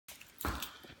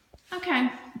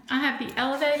Okay, I have the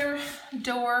elevator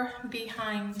door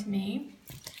behind me,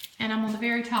 and I'm on the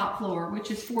very top floor,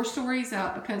 which is 4 stories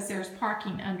up because there's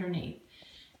parking underneath.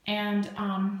 And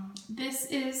this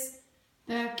is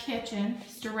the kitchen.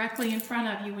 It's directly in front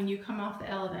of you when you come off the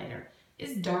elevator.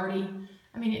 It's dirty.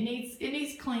 I mean, it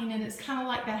needs cleaning. It's kind of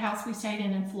like that house we stayed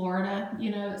in Florida. You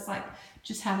know, it's like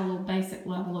just have a little basic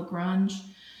level of grunge.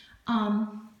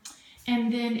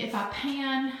 And then if I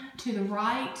pan to the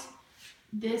right,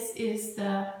 this is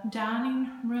the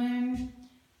dining room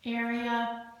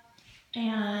area,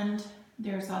 and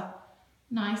there's a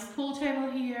nice pool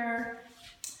table here.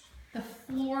 The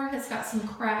floor has got some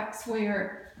cracks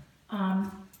where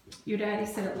your daddy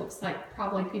said it looks like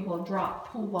probably people have dropped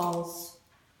pool balls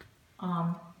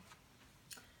on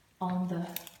the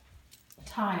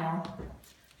tile.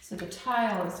 So the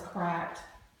tile is cracked.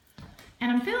 And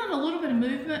I'm feeling a little bit of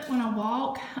movement when I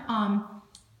walk.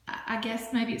 I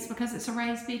guess maybe it's because it's a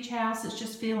raised beach house. It's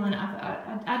just feeling,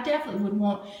 I definitely would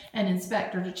want an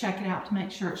inspector to check it out to make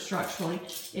sure it's structurally,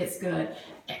 it's good.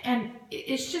 And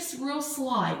it's just real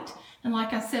slight. And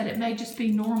like I said, it may just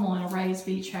be normal in a raised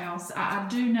beach house. I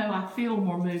do know I feel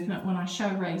more movement when I show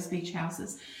raised beach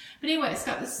houses. But anyway, it's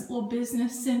got this little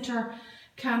business center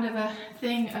kind of a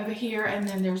thing over here. And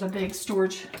then there's a big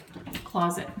storage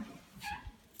closet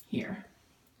here.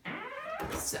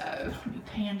 So let me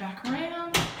pan back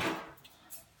around.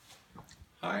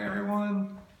 Hi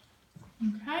everyone.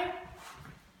 Okay.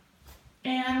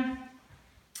 And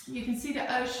you can see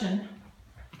the ocean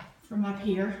from up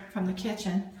here, from the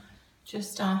kitchen.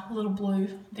 Just a little blue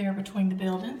there between the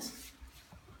buildings.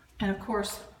 And of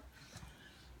course,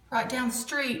 right down the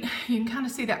street, you can kind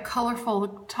of see that colorful,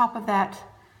 the top of that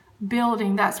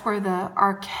building. That's where the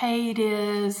arcade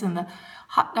is, and the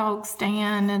hot dog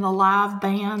stand, and the live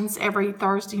bands every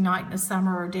Thursday night in the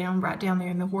summer are right down there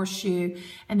in the Horseshoe.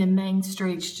 And then Main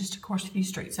Street's just, of course, a few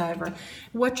streets over.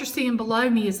 What you're seeing below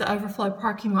me is the overflow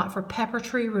parking lot for Pepper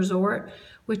Tree Resort,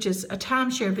 which is a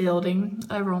timeshare building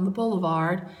over on the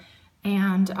boulevard.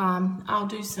 And I'll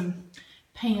do some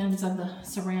pans of the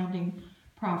surrounding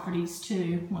properties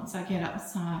too once I get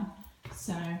outside.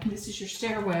 So this is your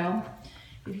stairwell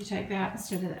if you take that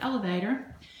instead of the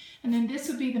elevator. And then this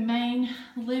would be the main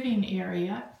living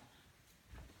area.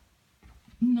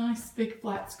 Nice big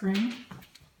flat screen.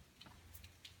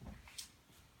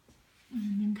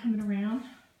 And then coming around.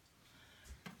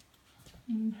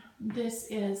 And this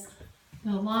is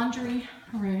the laundry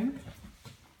room.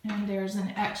 And there's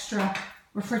an extra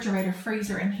refrigerator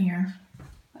freezer in here.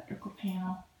 Electrical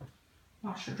panel,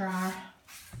 washer dryer.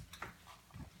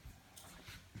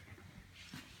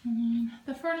 And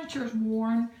the furniture is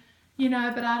worn, you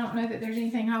know, but I don't know that there's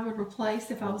anything I would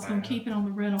replace if I was going to keep it on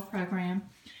the rental program.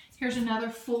 Here's another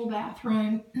full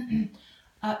bathroom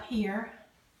up here.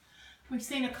 We've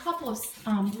seen a couple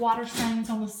of water stains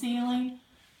on the ceiling.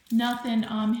 Nothing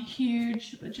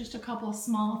huge, but just a couple of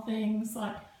small things.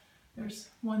 Like there's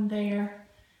one there.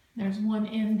 There's one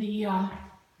in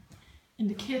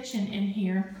the kitchen in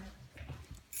here.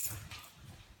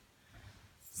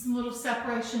 Some little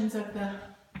separations of the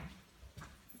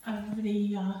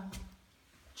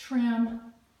trim,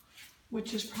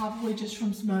 which is probably just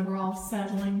from some overall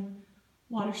settling.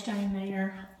 Water stain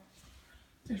there.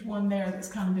 There's one there that's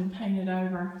kind of been painted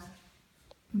over.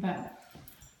 But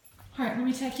all right, let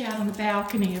me take you out on the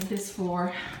balcony of this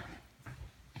floor.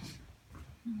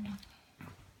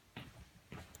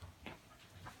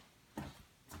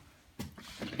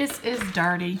 This is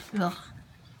dirty. Ugh.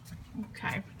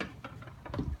 Okay.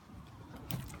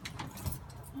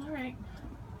 All right.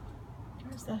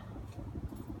 There's the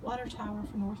water tower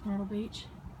for North Myrtle Beach.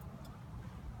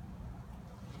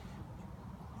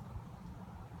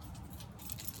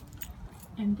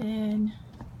 And then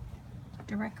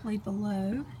directly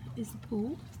below is the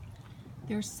pool.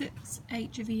 There's 6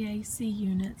 HVAC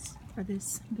units for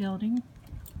this building.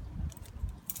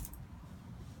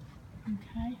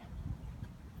 Okay.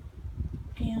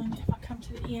 And if I come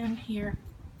to the end here,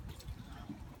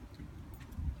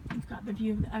 we've got the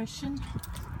view of the ocean,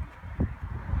 the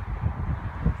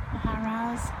high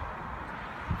rise,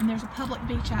 and there's a public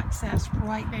beach access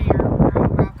right there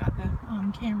where I've got the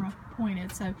camera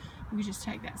pointed, so we can just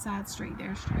take that side street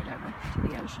there straight over to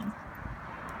the ocean.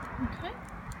 Okay.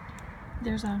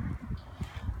 There's a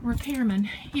repairman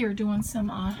here doing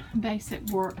some basic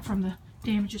work from the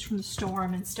damages from the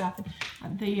storm and stuff.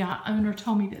 The owner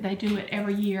told me that they do it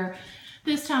every year.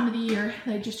 This time of the year,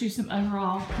 they just do some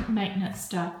overall maintenance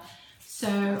stuff. So,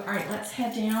 all right, let's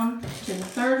head down to the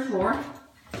 3rd floor.